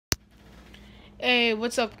Hey,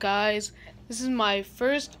 what's up guys? This is my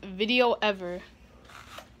first video ever.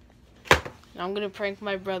 I'm gonna prank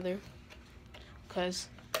my brother because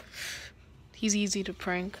he's easy to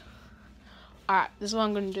prank. Alright, this is what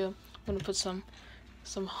I'm gonna do. I'm gonna put some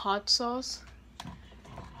hot sauce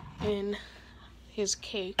in his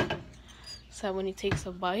cake so that when he takes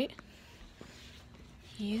a bite,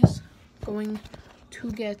 he's going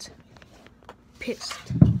to get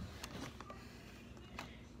pissed.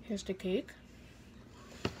 Here's the cake.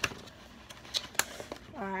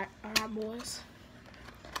 Alright, boys.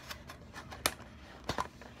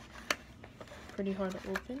 Pretty hard to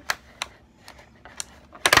open.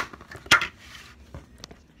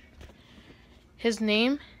 His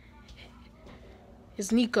name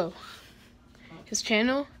is Nico. His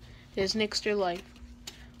channel is Nickster Life.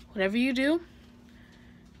 Whatever you do,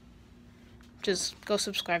 just go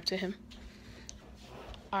subscribe to him.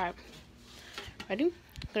 Alright, ready?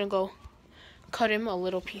 I'm gonna go cut him a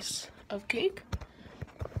little piece of cake.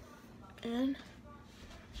 And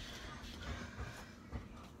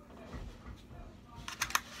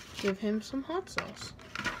give him some hot sauce.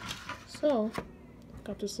 So,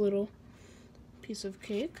 got this little piece of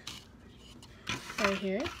cake right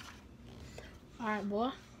here. Alright,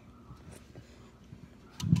 boy.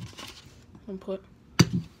 I'm gonna put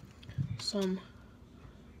some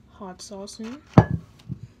hot sauce in.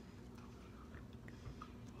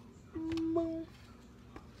 Boom.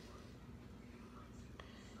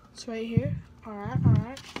 It's right here.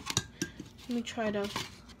 Alright. Let me try to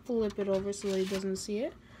flip it over so that he doesn't see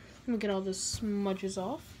it. Let me get all the smudges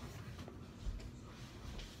off.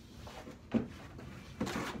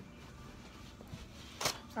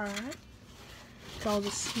 Alright. Get all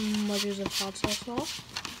the smudges of hot sauce off.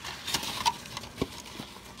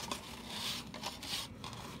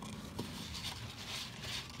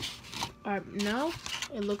 Alright, now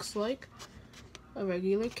it looks like a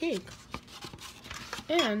regular cake.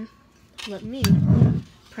 And let me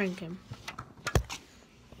prank him.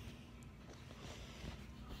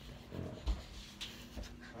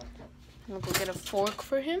 I'm gonna go get a fork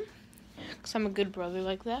for him, because I'm a good brother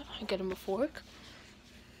like that. I get him a fork.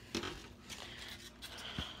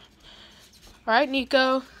 Alright,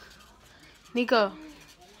 Nico. Nico.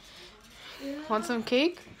 Want some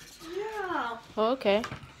cake? Yeah. Oh, okay.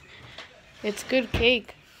 It's good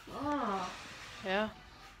cake. Oh. Yeah.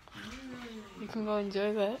 You can go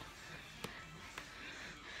enjoy that.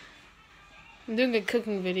 I'm doing a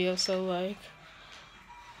cooking video, so like,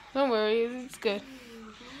 don't worry, it's good.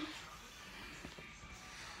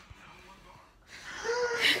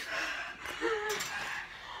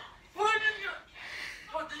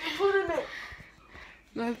 What did you put in it?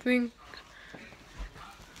 Nothing.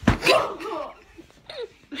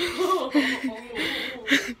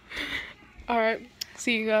 Alright,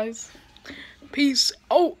 see you guys. Peace.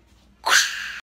 Oh!